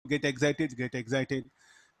get excited, get excited.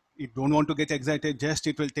 It don't want to get excited, just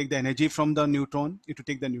it will take the energy from the neutron, it will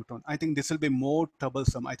take the neutron. I think this will be more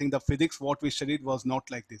troublesome. I think the physics what we studied was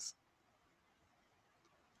not like this.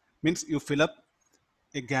 Means you fill up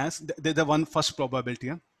a gas, there's the one first probability,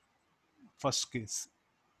 yeah? First case,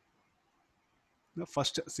 the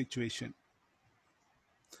first situation,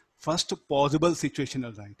 first possible situation,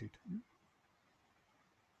 I'll write it.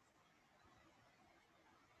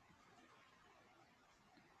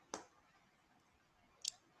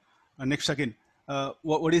 Next again,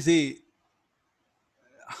 what is the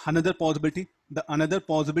another possibility? The another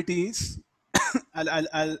possibility is,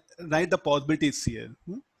 I'll write the possibilities here.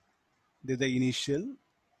 There's the initial,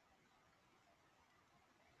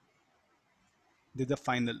 there's the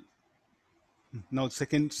final. Now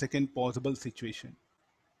second possible situation.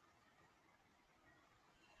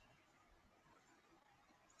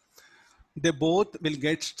 They both will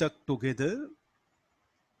get stuck together.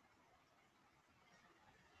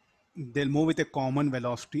 They'll move with a common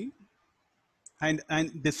velocity, and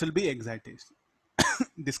this will be excited.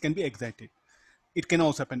 This can be excited. It can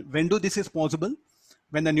also happen. When do this is possible?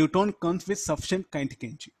 When the neutron comes with sufficient kinetic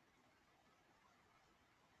energy.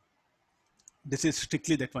 This is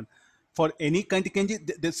strictly that one. For any kinetic energy,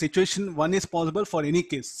 the situation one is possible for any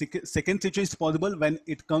case. Second situation is possible when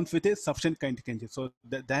it comes with a sufficient kinetic energy. So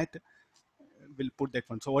that will put that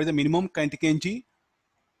one. So what is the minimum kinetic energy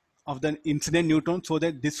of the incident neutron, so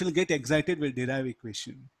that this will get excited, will derive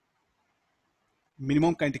equation.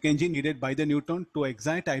 Minimum kinetic energy needed by the neutron to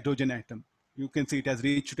excite hydrogen atom. You can see it has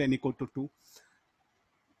reached n equal to 2.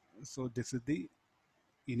 So this is the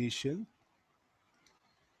initial.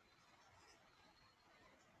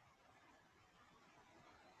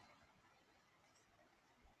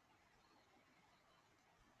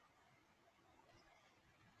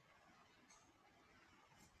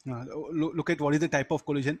 Look at what is the type of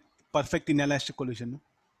collision. Perfect inelastic collision.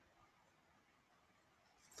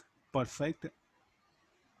 Perfect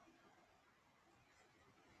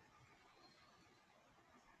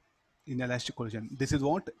inelastic collision. This is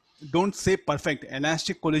what, don't say perfect.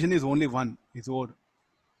 Elastic collision is only one, is or.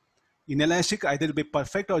 Inelastic either will be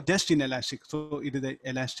perfect or just inelastic. So it is the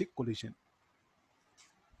elastic collision.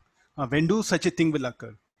 When do such a thing will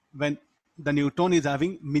occur? When the neutron is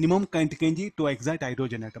having minimum kinetic energy to excite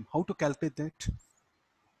hydrogen atom. How to calculate that?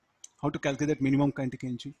 How to calculate that minimum kinetic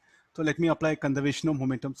energy? So let me apply conservation of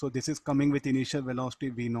momentum. So this is coming with initial velocity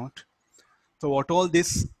v naught. So what all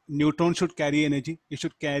this neutron should carry energy? It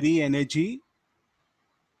should carry energy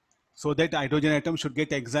so that hydrogen atom should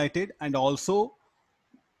get excited, and also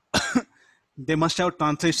they must have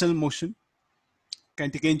translational motion,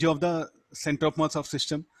 kinetic energy of the center of mass of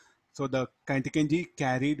system. So the kinetic energy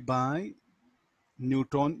carried by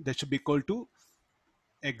neutron, that should be equal to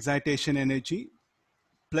excitation energy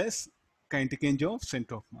plus kinetic energy of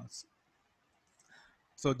center of mass.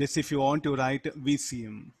 So this, if you want to write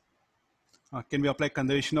VCM, can we apply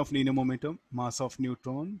conservation of linear momentum? Mass of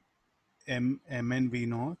neutron, mn v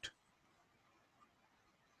naught.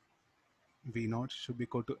 V naught should be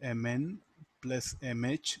equal to mn plus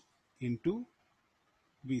mh into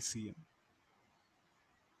VCM.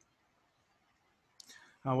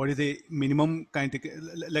 What is the minimum kinetic?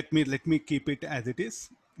 Let me keep it as it is.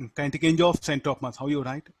 Kinetic energy of center of mass. How you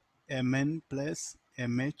write? Mn plus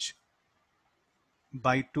mh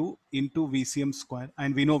by 2 into VCM square.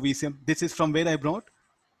 And we know VCM. This is from where I brought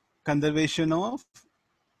conservation of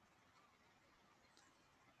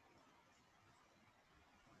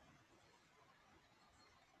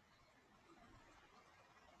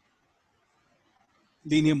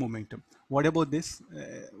linear momentum. What about this?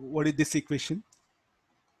 What is this equation?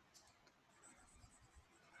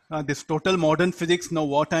 This total modern physics. Now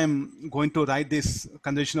what I'm going to write this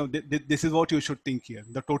conservation of, this is what you should think here.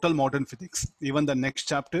 The total modern physics. Even the next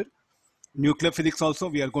chapter, nuclear physics also,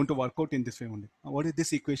 we are going to work out in this way only. What is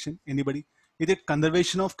this equation? Anybody? Is it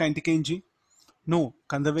conservation of kinetic energy? No,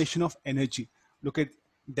 conservation of energy. Look at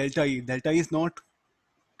delta E. Delta E is not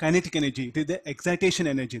kinetic energy. It is the excitation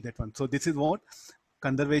energy, that one. So this is what?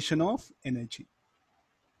 Conservation of energy.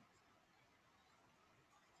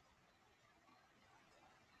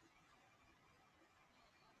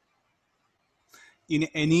 In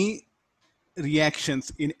any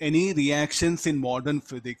reactions in modern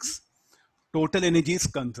physics, total energy is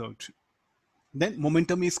conserved. Then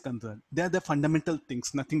momentum is conserved. They are the fundamental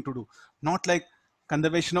things, nothing to do. Not like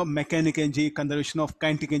conservation of mechanical energy, conservation of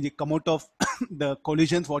kinetic energy come out of the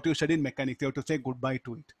collisions what you study in mechanics. You have to say goodbye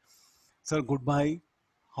to it. Sir, goodbye.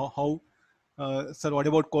 How? Sir, what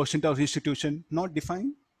about quotient of restitution? Not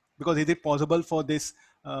defined. Because is it possible for this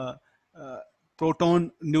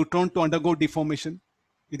proton, neutron to undergo deformation?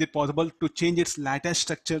 Is it possible to change its lattice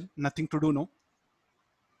structure? Nothing to do, no.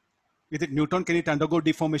 Is it neutron? Can it undergo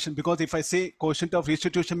deformation? Because if I say quotient of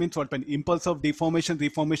restitution means what? When impulse of deformation,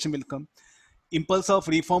 reformation will come. Impulse of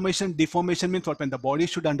reformation, deformation means what? When the body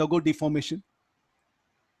should undergo deformation.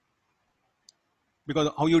 Because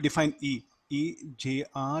how you define E? E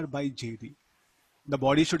JR by JD. The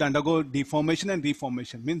body should undergo deformation and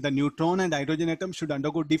reformation. Means the neutron and hydrogen atom should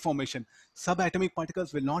undergo deformation. Subatomic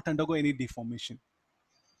particles will not undergo any deformation.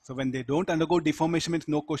 So when they don't undergo deformation means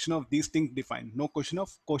no question of these things defined. No question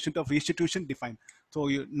of quotient of restitution defined. So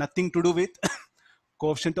nothing to do with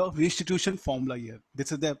coefficient of restitution formula here.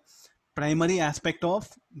 This is the primary aspect of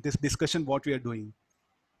this discussion what we are doing.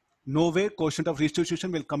 Nowhere quotient of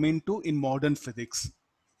restitution will come into in modern physics.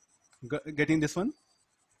 Getting this one?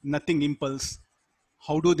 Nothing impulse.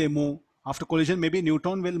 How do they move? After collision, maybe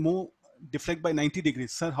neutron will move, deflect by 90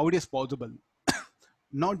 degrees. Sir, how it is possible?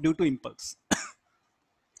 Not due to impulse.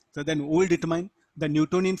 So then we will determine the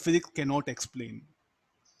Newtonian physics cannot explain.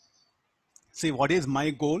 See, what is my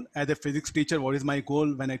goal as a physics teacher? What is my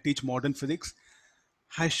goal when I teach modern physics?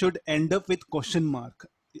 I should end up with question mark.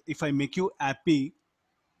 If I make you happy,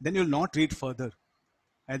 then you'll not read further.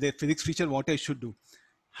 As a physics teacher, what I should do?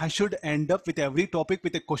 I should end up with every topic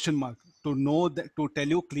with a question mark to know that, to tell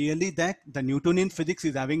you clearly that the Newtonian physics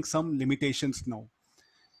is having some limitations now.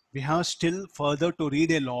 We have still further to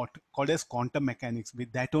read a lot called as quantum mechanics.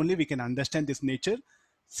 With that only we can understand this nature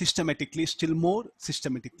systematically, still more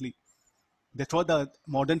systematically. That's what the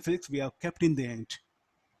modern physics we have kept in the end.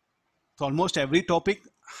 So almost every topic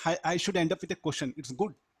I should end up with a question. It's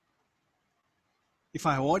good. If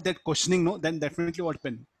I avoid that questioning, no, then definitely what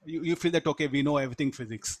happen? You feel that, okay, we know everything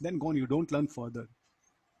physics. Then go on, you don't learn further.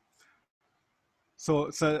 So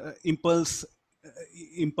impulse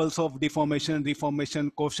of deformation, reformation,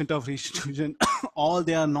 coefficient of restitution, all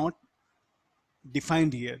they are not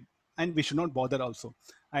defined here. And we should not bother also.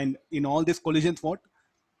 And in all these collisions, what?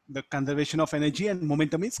 The conservation of energy and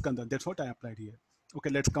momentum is conserved. That's what I applied here. Okay,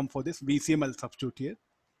 let's come for this. VCM I'll substitute here.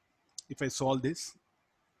 If I solve this,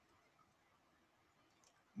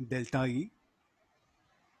 delta E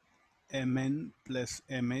Mn plus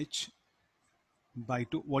Mh by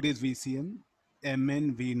 2. What is VCM?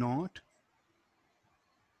 Mn V naught.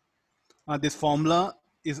 This formula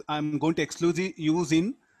is I'm going to exclusively use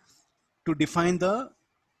in to define the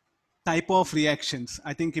type of reactions.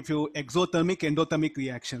 I think if you exothermic, endothermic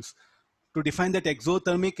reactions. To define that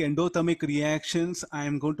exothermic, endothermic reactions, I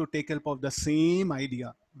am going to take help of the same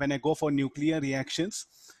idea. When I go for nuclear reactions,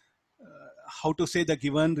 how to say the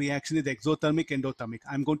given reaction is exothermic, endothermic.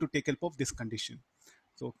 I'm going to take help of this condition.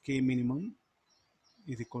 So K minimum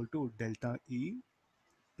is equal to delta E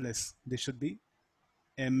plus this should be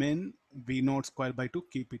Mn V naught square by 2,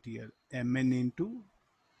 keep it here, Mn into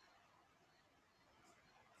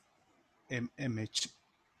Mh.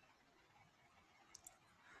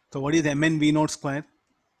 So what is Mn V naught square?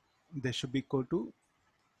 This should be equal to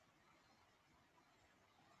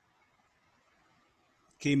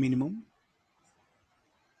K minimum.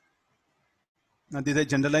 Now this is a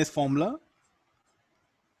generalized formula.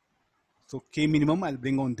 So K minimum I'll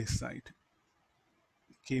bring on this side.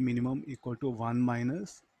 K minimum equal to 1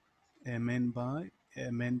 minus Mn by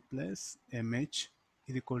Mn plus Mh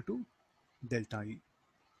is equal to delta E.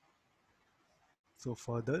 So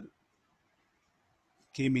further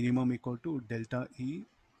K minimum equal to delta E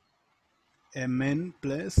Mn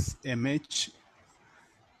plus Mh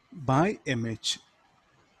by Mh.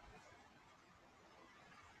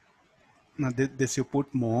 Now this you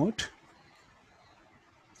put mod.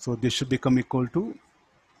 So this should become equal to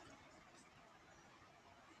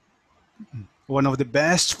one of the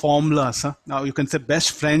best formulas. Now you can say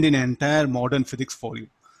best friend in entire modern physics for you.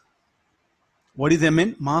 What is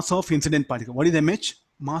Mn? Mass of incident particle. What is Mh?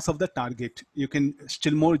 Mass of the target. You can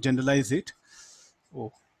still more generalize it.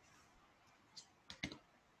 Oh.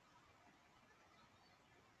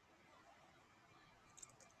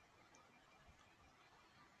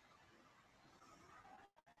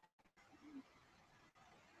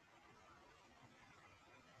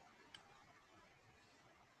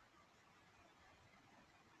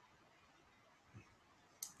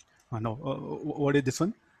 No, what is this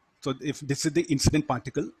one? So if this is the incident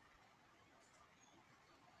particle,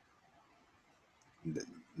 this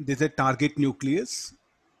is a target nucleus,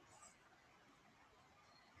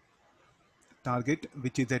 target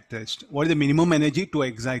which is at rest. What is the minimum energy to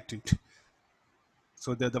excite it?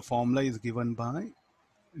 So the formula is given by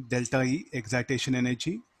delta E, excitation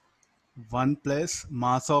energy, 1 plus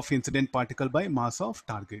mass of incident particle by mass of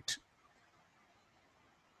target.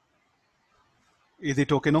 Is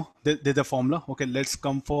it okay? No, there's a formula. Okay, let's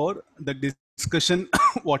come for the discussion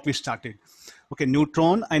what we started. Okay,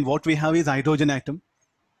 neutron, and what we have is hydrogen atom.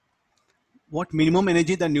 What minimum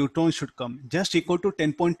energy the neutron should come? Just equal to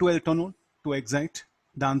 10.2 electron volt to excite?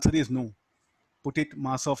 The answer is no. Put it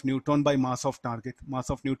mass of neutron by mass of target, mass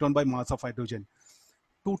of neutron by mass of hydrogen.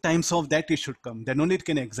 2 times of that it should come. Then only it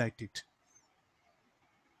can excite it.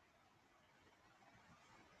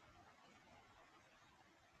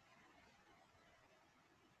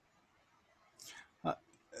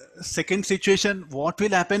 Second situation, what will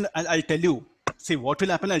happen? I'll tell you. See, what will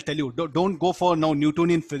happen? I'll tell you. Don't go for now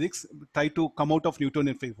Newtonian physics. Try to come out of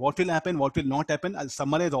Newtonian physics. What will happen? What will not happen? I'll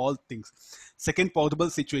summarize all things. Second possible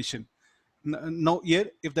situation. Now here,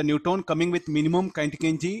 if the neutron coming with minimum kinetic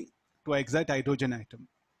energy to excite hydrogen atom,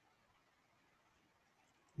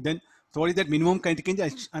 then so what is that minimum kinetic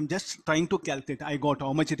energy? I'm just trying to calculate. I got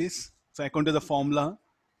how much it is. So according to the formula,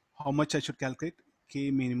 how much I should calculate? K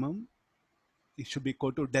minimum. It should be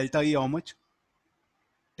equal to delta E how much?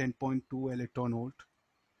 10.2 electron volt.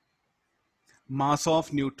 Mass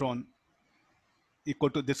of neutron equal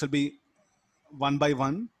to, this will be 1 by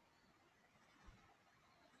 1.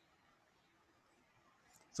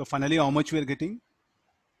 So finally, how much we are getting?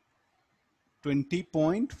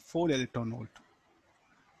 20.4 electron volt.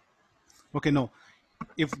 Okay, no.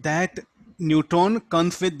 If that neutron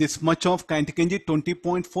comes with this much of kinetic energy,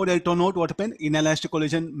 20.4 electron volt, what happens? Inelastic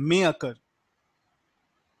collision may occur.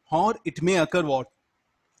 Or it may occur what?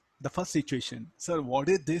 The first situation. Sir, what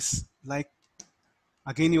is this? Like,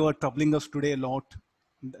 again, you are troubling us today a lot.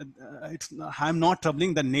 I'm not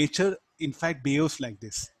troubling. The nature, in fact, behaves like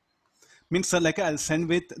this. Means, sir, like I'll send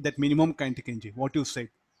with that minimum kinetic energy. What you said.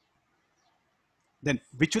 Then,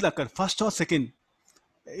 which will occur? First or second?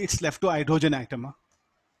 It's left to hydrogen atom. Huh?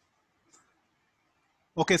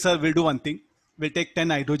 Okay, sir, we'll do one thing. We'll take 10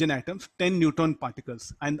 hydrogen atoms, 10 neutron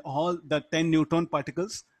particles, and all the 10 neutron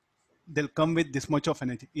particles, they'll come with this much of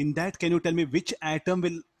energy. In that, can you tell me which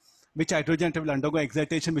hydrogen atom will undergo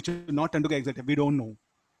excitation, which will not undergo excitation? We don't know.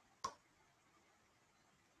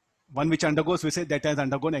 One which undergoes, we say that has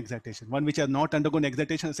undergone excitation. One which has not undergone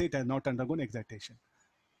excitation, we say it has not undergone excitation.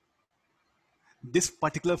 This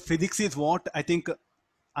particular physics is what I think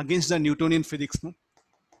against the Newtonian physics, no?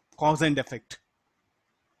 Cause and effect.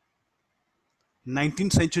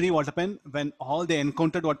 19th century, what happened when all they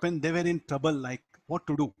encountered what happened, they were in trouble, like what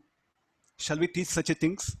to do. Shall we teach such a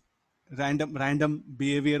things? Random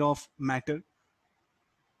behavior of matter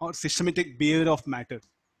or systematic behavior of matter?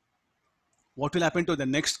 What will happen to the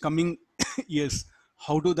next coming years?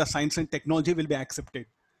 How do the science and technology will be accepted?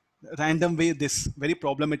 Random way, this very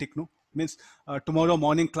problematic, no? Means tomorrow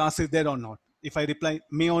morning class is there or not? If I reply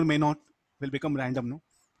may or may not, will become random, no?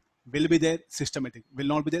 Will be there systematic, will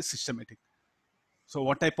not be there systematic. So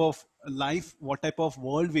what type of life, what type of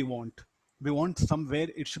world we want? We want somewhere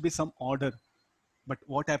it should be some order. But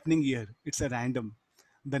what happening here? It's a random.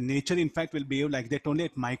 The nature, in fact, will behave like that only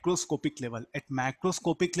at microscopic level. At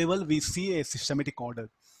macroscopic level, we see a systematic order.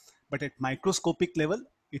 But at microscopic level,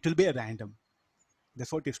 it will be a random.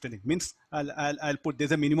 That's what it's telling. Means I'll put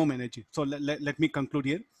there's a minimum energy. So let me conclude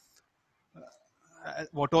here.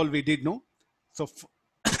 What all we did know. So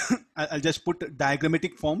I'll just put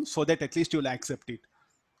diagrammatic form so that at least you'll accept it.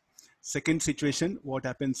 Second situation, what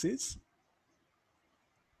happens is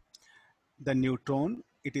the neutron,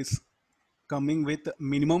 it is coming with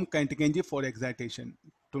minimum kinetic energy for excitation,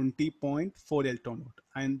 20.4 electron volt.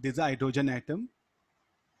 And this is a hydrogen atom,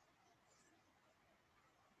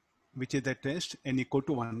 which is at rest n equal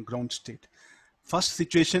to 1 ground state. First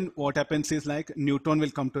situation, what happens is like neutron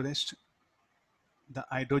will come to rest. The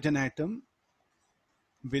hydrogen atom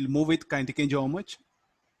will move with kinetic energy how much?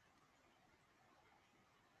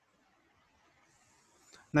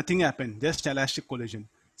 Nothing happened, just elastic collision.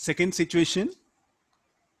 Second situation,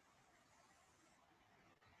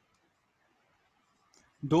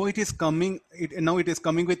 though it is coming, now it is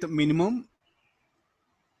coming with minimum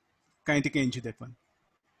kinetic energy, that one.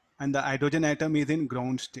 And the hydrogen atom is in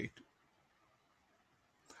ground state.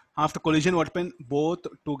 After collision, what happens? Both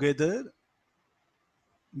together,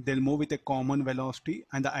 they'll move with a common velocity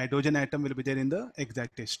and the hydrogen atom will be there in the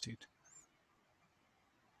excited state.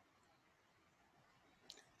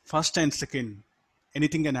 First and second,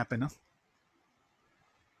 anything can happen. Huh?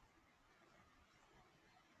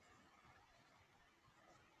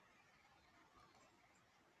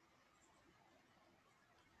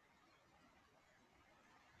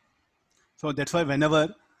 So that's why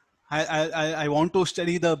whenever I want to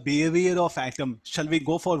study the behavior of atom, shall we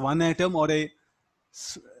go for one atom or a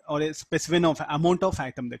specimen of amount of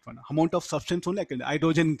atom, that one amount of substance only, like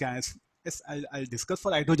hydrogen gas? Yes, I'll discuss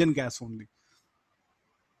for hydrogen gas only.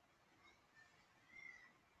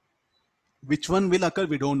 Which one will occur,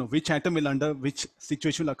 we don't know. Which atom will under which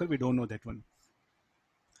situation will occur, we don't know that one.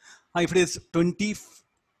 If it is 20,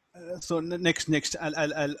 so next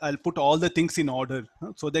I'll put all the things in order,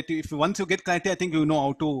 so that if once you get clarity, I think you know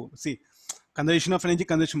how to see conservation of energy,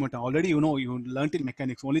 conservation of matter. Already you know, you learned in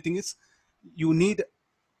mechanics. Only thing is you need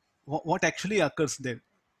what actually occurs there.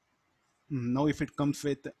 Now if it comes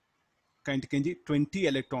with kinetic energy 20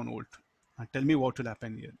 electron volt, tell me what will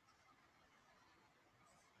happen here.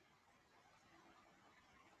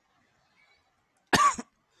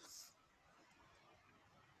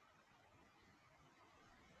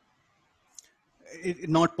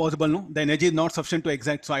 Not possible, no? The energy is not sufficient to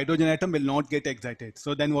excite, so hydrogen atom will not get excited.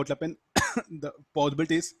 So then what will happen? The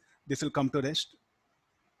possibility is this will come to rest.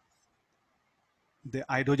 The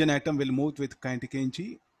hydrogen atom will move with kinetic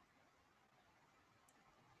energy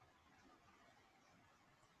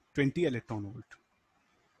 20 electron volt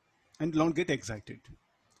and will not get excited.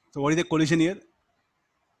 So what is the collision here?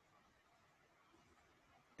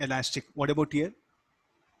 Elastic. What about here?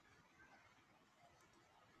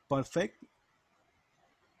 Perfect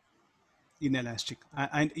inelastic.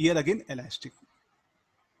 And here again elastic.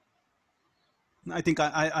 I think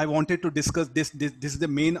I wanted to discuss this. This is the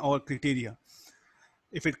main our criteria.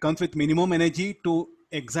 If it comes with minimum energy to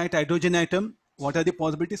excite hydrogen atom, what are the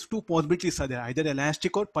possibilities? Two possibilities are there, either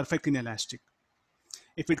elastic or perfect inelastic.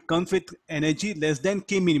 If it comes with energy less than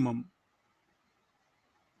K minimum,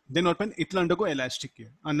 then what happen? It will undergo elastic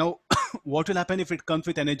here. And now what will happen if it comes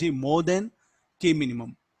with energy more than K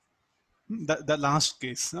minimum? The last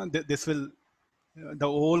case, this will, the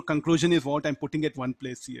whole conclusion is what I'm putting at one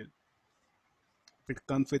place here. If it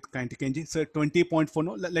comes with kinetic energy, so 20.4,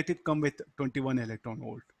 no, let it come with 21 electron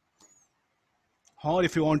volt. Or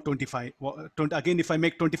if you want 25, again, if I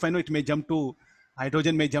make 25, no, it may jump to,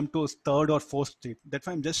 hydrogen may jump to third or fourth state. That's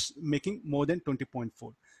why I'm just making more than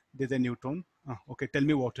 20.4. There's a neutron. Okay, tell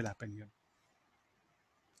me what will happen here.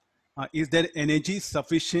 Is there energy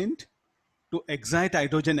sufficient to excite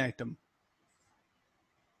hydrogen atom?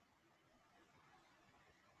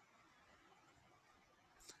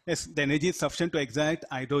 Yes, the energy is sufficient to excite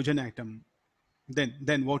hydrogen atom.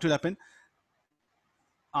 Then what will happen?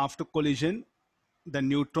 After collision, the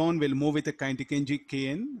neutron will move with a kinetic energy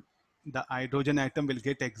Kn. The hydrogen atom will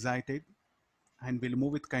get excited and will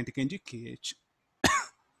move with kinetic energy Kh.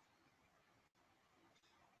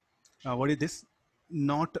 What is this?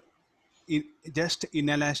 Not in, just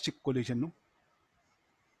inelastic collision, no?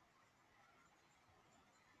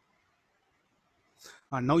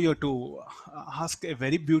 And now you have to ask a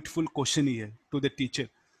very beautiful question here to the teacher.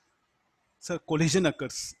 So collision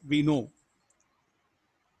occurs, we know.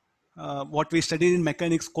 What we studied in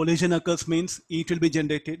mechanics, collision occurs means heat will be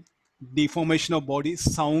generated, deformation of bodies,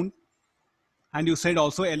 sound, and you said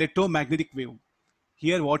also electromagnetic wave.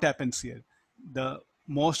 Here what happens here? The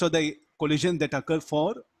most of the collisions that occur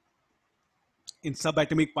for in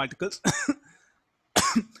subatomic particles,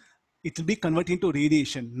 it will be converted into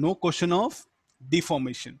radiation. No question of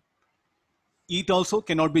deformation. Heat also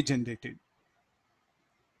cannot be generated.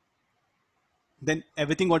 Then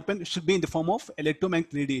everything what happens should be in the form of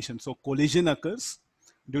electromagnetic radiation. So collision occurs.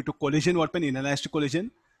 Due to collision, what happens? Inelastic collision,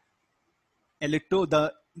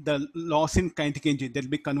 the loss in kinetic energy that will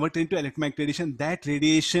be converted into electromagnetic radiation. That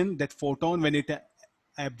radiation, that photon, when it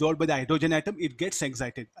absorbed by the hydrogen atom, it gets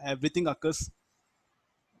excited. Everything occurs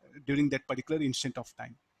during that particular instant of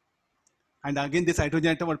time. And again, this hydrogen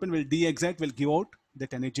atom will de-excite, will give out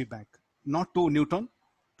that energy back. Not to neutron,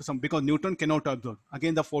 to some, because neutron cannot absorb.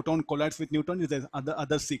 Again, the photon collides with neutron is the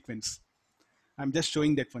other sequence. I'm just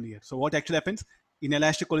showing that one here. So what actually happens?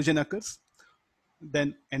 Inelastic collision occurs.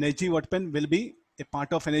 Then energy what will be, a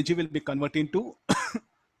part of energy will be converted into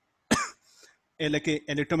like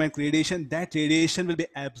a electromagnetic radiation. That radiation will be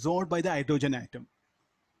absorbed by the hydrogen atom.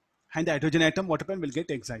 And the hydrogen atom, what will get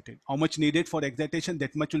excited. How much needed for excitation,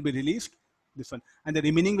 that much will be released. This one. And the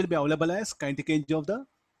remaining will be available as kinetic energy of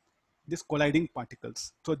this colliding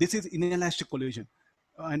particles. So this is inelastic collision.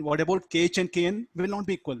 And what about KH and KN will not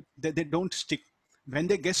be equal. They don't stick. When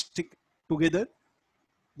they get stick together,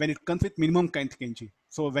 when it comes with minimum kinetic energy.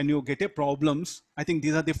 So when you get a problems, I think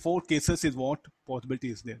these are the 4 cases is what possibility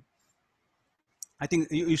is there. I think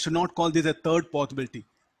you should not call this a third possibility.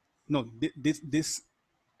 No, these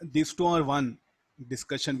two are one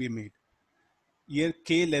discussion we made. Here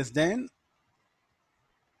K less than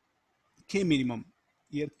K minimum.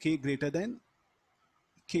 Here K greater than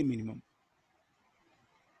K minimum.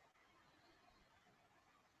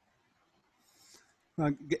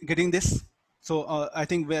 Getting this? So I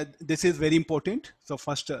think this is very important. So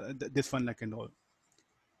first this one like and all.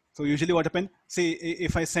 So usually what happen? Say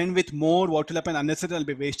if I send with more, what will happen? Unnecessarily I'll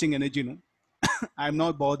be wasting energy, no? I'm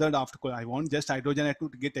not bothered after I want just hydrogen atom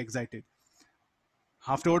to get excited.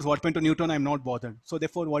 Afterwards, what happened to neutron, I'm not bothered. So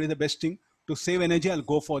therefore, what is the best thing? To save energy, I'll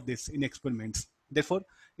go for this in experiments. Therefore,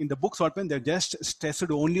 in the books, what happened, they're just stressed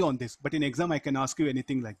only on this. But in exam, I can ask you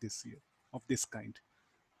anything like this here, of this kind.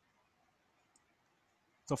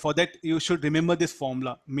 So for that, you should remember this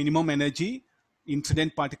formula: minimum energy,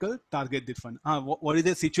 incident particle, target this one. What is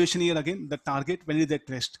the situation here again? The target, when is at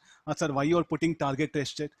rest? Sir, why you are putting target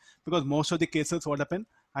rested? Because most of the cases, what happen?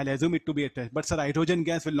 I'll assume it to be at rest. But sir, hydrogen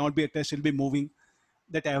gas will not be at rest, it will be moving.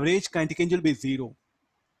 That average kinetic energy will be zero.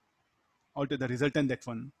 Or to the resultant that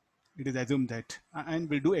one, it is assumed that. And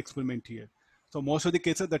we'll do experiment here. So most of the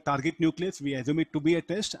cases, the target nucleus, we assume it to be at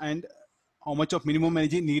rest, and how much of minimum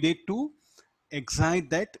energy needed to excite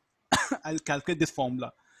that. I'll calculate this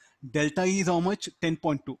formula. Delta E is how much?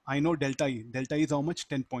 10.2. I know delta E. Delta E is how much?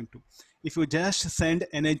 10.2. If you just send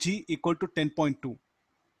energy equal to 10.2,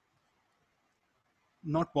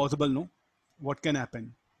 not possible, no? What can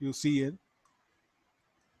happen? You see here,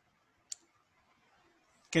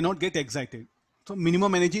 cannot get excited. So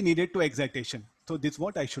minimum energy needed to excitation. So this is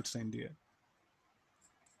what I should send here.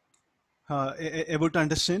 Able to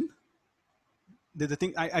understand? There's the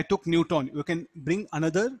thing, I took neutron. You can bring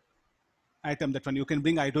another atom, that one. You can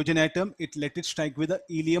bring hydrogen atom, let it strike with a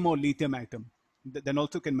helium or lithium atom. Then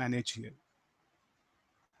also can manage here.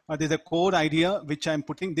 There's a core idea which I'm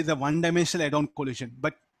putting. This is a one-dimensional add-on collision,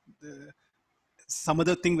 but some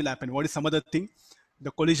other thing will happen. What is some other thing?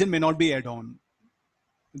 The collision may not be add-on.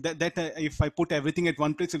 If I put everything at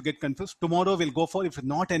one place, you'll get confused. Tomorrow we'll go for, if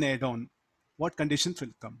not an add-on, what conditions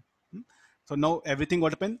will come. So now everything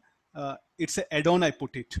what happened, it's an add-on, I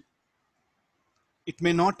put it. It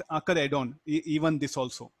may not occur add-on, even this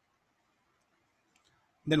also.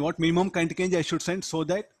 Then what minimum kinetic energy I should send so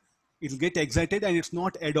that it'll get excited and it's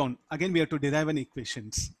not add-on. Again, we have to derive an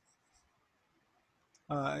equations.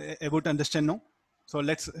 Able to understand now? So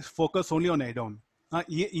let's focus only on add-on.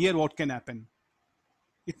 Here what can happen?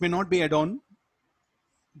 It may not be add-on.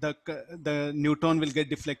 The neutron will get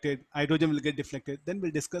deflected, hydrogen will get deflected. Then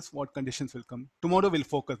we'll discuss what conditions will come. Tomorrow we'll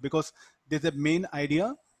focus because there's a main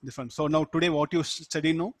idea, this one. So now today what you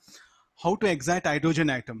study now, how to excite hydrogen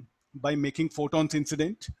atom by making photons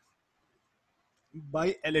incident,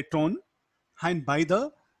 by electron, and by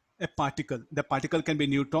a particle. The particle can be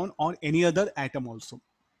neutron or any other atom also.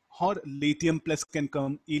 Or lithium plus can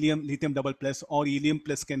come, helium, lithium double plus, or helium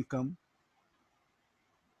plus can come.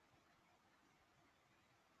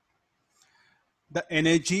 The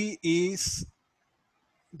energy is,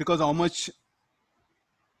 because how much,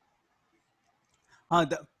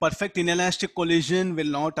 the perfect inelastic collision will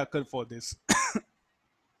not occur for this.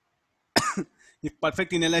 If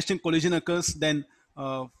perfect inelastic collision occurs, then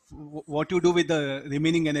what you do with the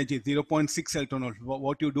remaining energy, 0.6 electron volt,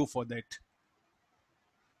 what you do for that?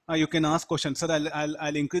 You can ask questions, sir.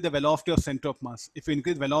 I'll increase the velocity of center of mass. If you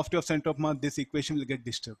increase velocity of center of mass, this equation will get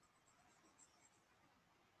disturbed.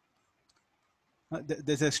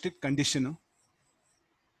 There's a strict condition.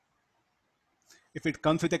 If it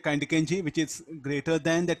comes with a kinetic energy which is greater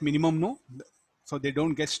than that minimum, no, so they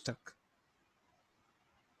don't get stuck.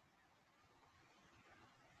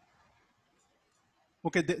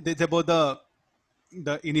 Okay, there's about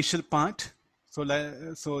the initial part. So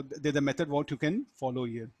there's a method what you can follow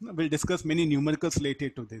here. We'll discuss many numericals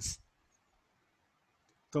related to this.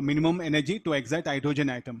 So minimum energy to excite hydrogen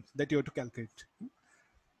atom that you have to calculate.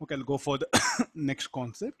 Okay, I'll go for the next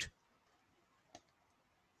concept.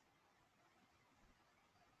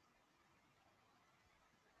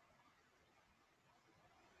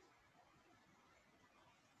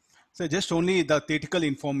 So just only the theoretical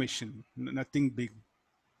information, nothing big.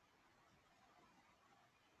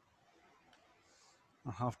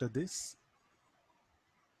 After this,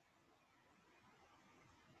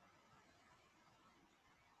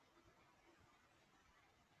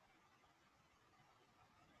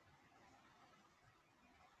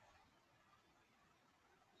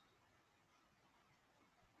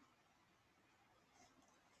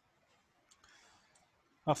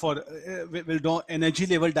 we'll draw energy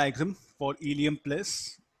level diagram for helium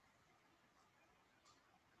plus.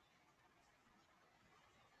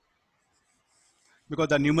 Because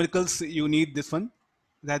the numericals, you need this one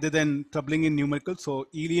rather than troubling in numericals. So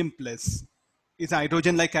helium plus is a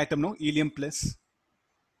hydrogen like atom, no? Helium plus,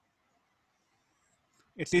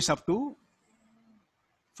 at least up to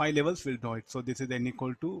 5 levels will draw it. So this is n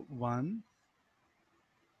equal to 1.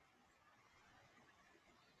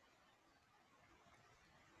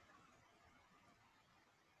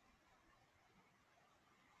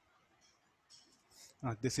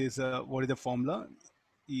 This is what is the formula?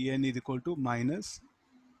 En is equal to minus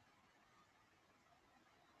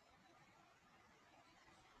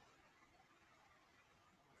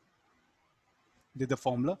This is the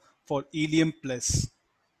formula for helium plus.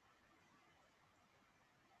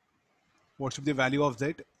 What should be the value of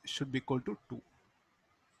Z? Should be equal to 2.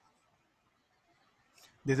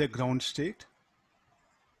 This is a ground state.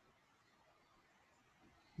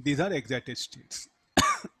 These are excited states.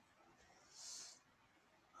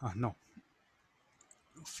 No.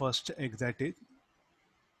 First excited.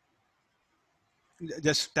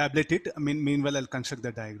 Just tablet it. Meanwhile, I'll construct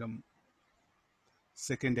the diagram.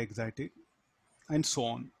 Second excited, and so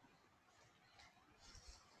on.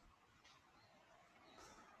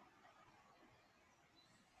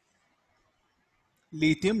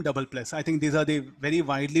 Lithium double plus. I think these are the very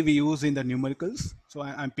widely we use in the numericals. So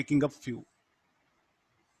I'm picking up few.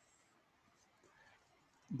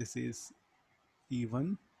 This is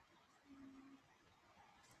E1,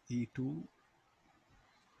 E2,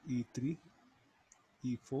 E3,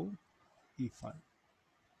 E4, E5.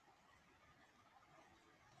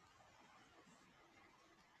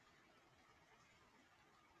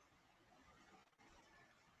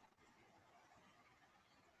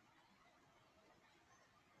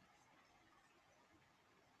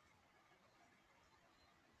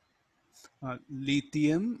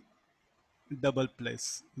 Lithium double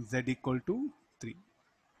plus, Z equal to 3.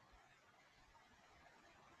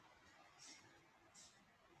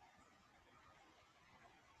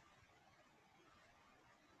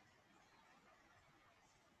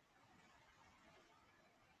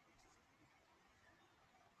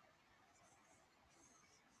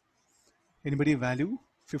 Anybody value?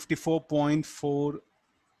 54.4.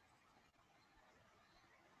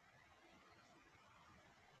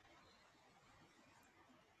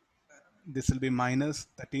 This will be minus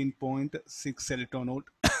 13.6 electron volt.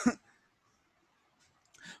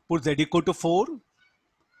 Put Z equal to 4.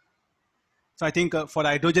 So I think for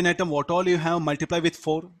hydrogen atom, what all you have, multiply with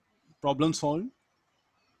 4. Problem solved.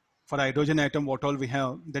 For hydrogen atom, what all we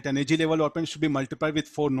have, that energy level open should be multiplied with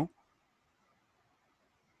 4, no?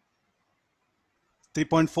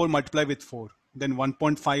 3.4 multiply with 4. Then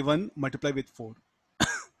 1.51 multiply with 4.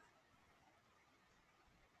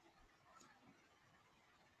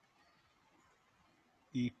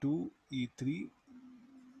 E2, E3,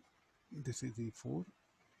 this is E4.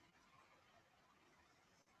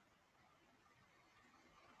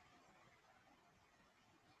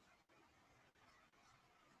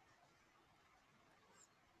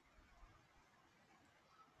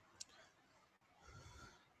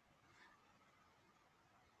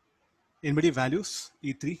 Anybody values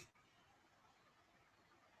E3?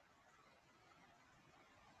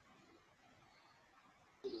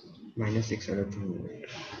 Minus 6 electron volt.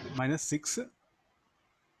 Minus 6.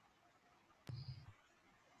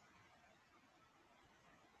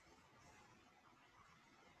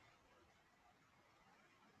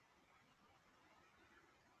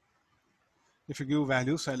 If you give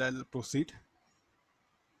values, I'll proceed.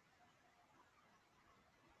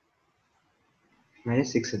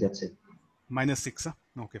 Minus 6, that's it. Minus 6.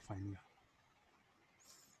 Okay, fine.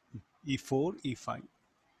 Yeah. E4, E5.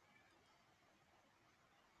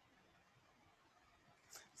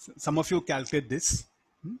 Some of you calculate this.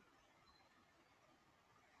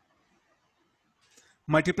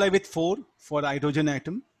 Multiply with 4 for hydrogen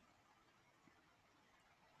atom.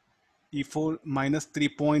 E4 minus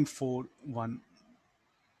 3.41.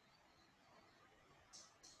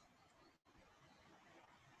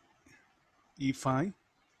 E5.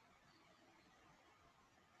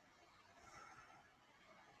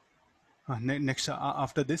 Next,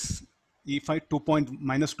 after this, E5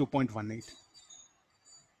 minus 2.18.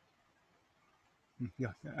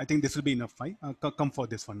 Yeah, I think this will be enough. Right? Come for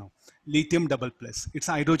this one now. Lithium double plus. It's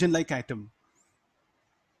a hydrogen-like atom.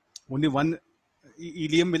 Only one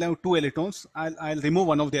helium will have 2 electrons. I'll remove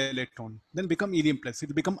one of the electron. Then become helium plus. It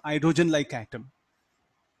will become hydrogen-like atom.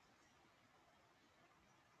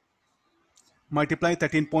 Multiply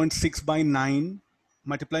 13.6 by 9.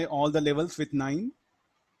 Multiply all the levels with 9.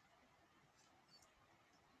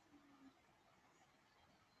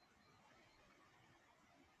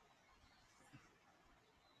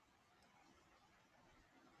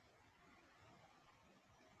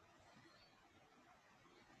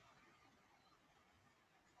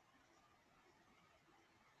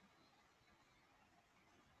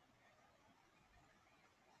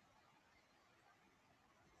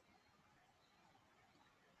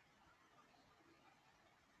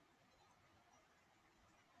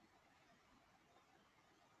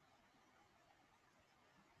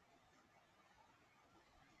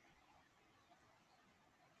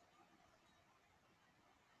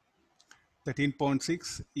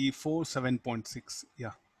 (13.6) E4 7.6. Yeah.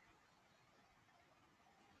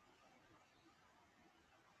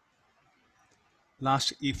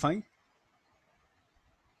 Last E5,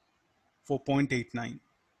 4.89.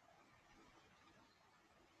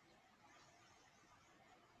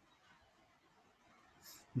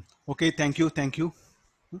 Okay, thank you, thank you.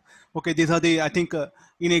 Okay, these are the, I think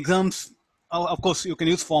in exams, of course, you can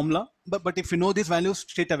use formula, but if you know these values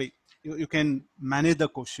straight away, you can manage the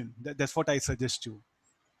question. That's what I suggest you.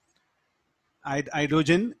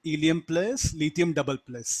 Hydrogen, helium plus, lithium double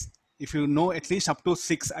plus. If you know at least up to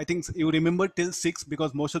six, I think you remember till six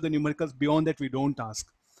because most of the numericals beyond that we don't ask.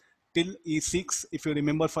 Till E6, if you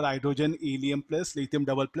remember for hydrogen, helium plus, lithium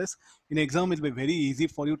double plus, in exam it will be very easy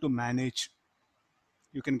for you to manage.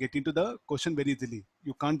 You can get into the question very easily.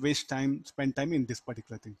 You can't waste time, spend time in this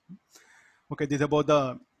particular thing. Okay, this is about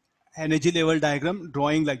the energy level diagram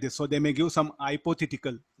drawing like this. So they may give some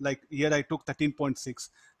hypothetical, like here I took 13.6.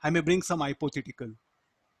 I may bring some hypothetical,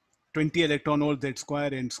 20 electron volt Z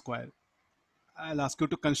square N square. I'll ask you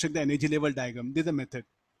to construct the energy level diagram. This is a method.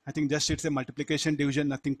 I think just it's a multiplication, division,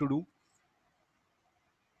 nothing to do.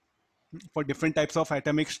 For different types of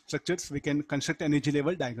atomic structures, we can construct energy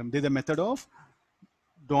level diagram. This is a method of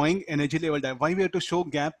drawing energy level diagram. Why we have to show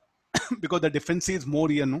gap? Because the difference is more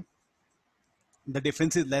here, no? The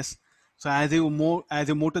difference is less. So as you move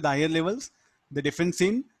to the higher levels, the difference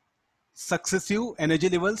in successive energy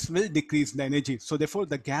levels will decrease the energy. So therefore,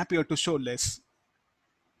 the gap you have to show less.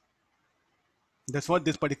 That's what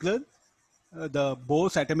this particular the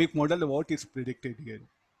Bohr's atomic model what is predicted here.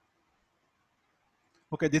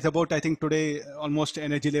 Okay, this is about I think today almost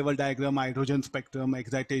energy level diagram, hydrogen spectrum,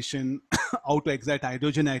 excitation, how to excite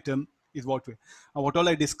hydrogen atom is what we. What all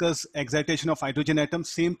I discuss excitation of hydrogen atom.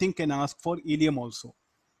 Same thing can ask for helium also.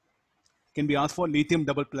 Can be asked for lithium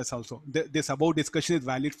double plus also. This above discussion is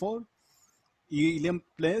valid for helium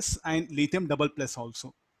plus and lithium double plus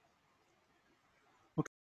also.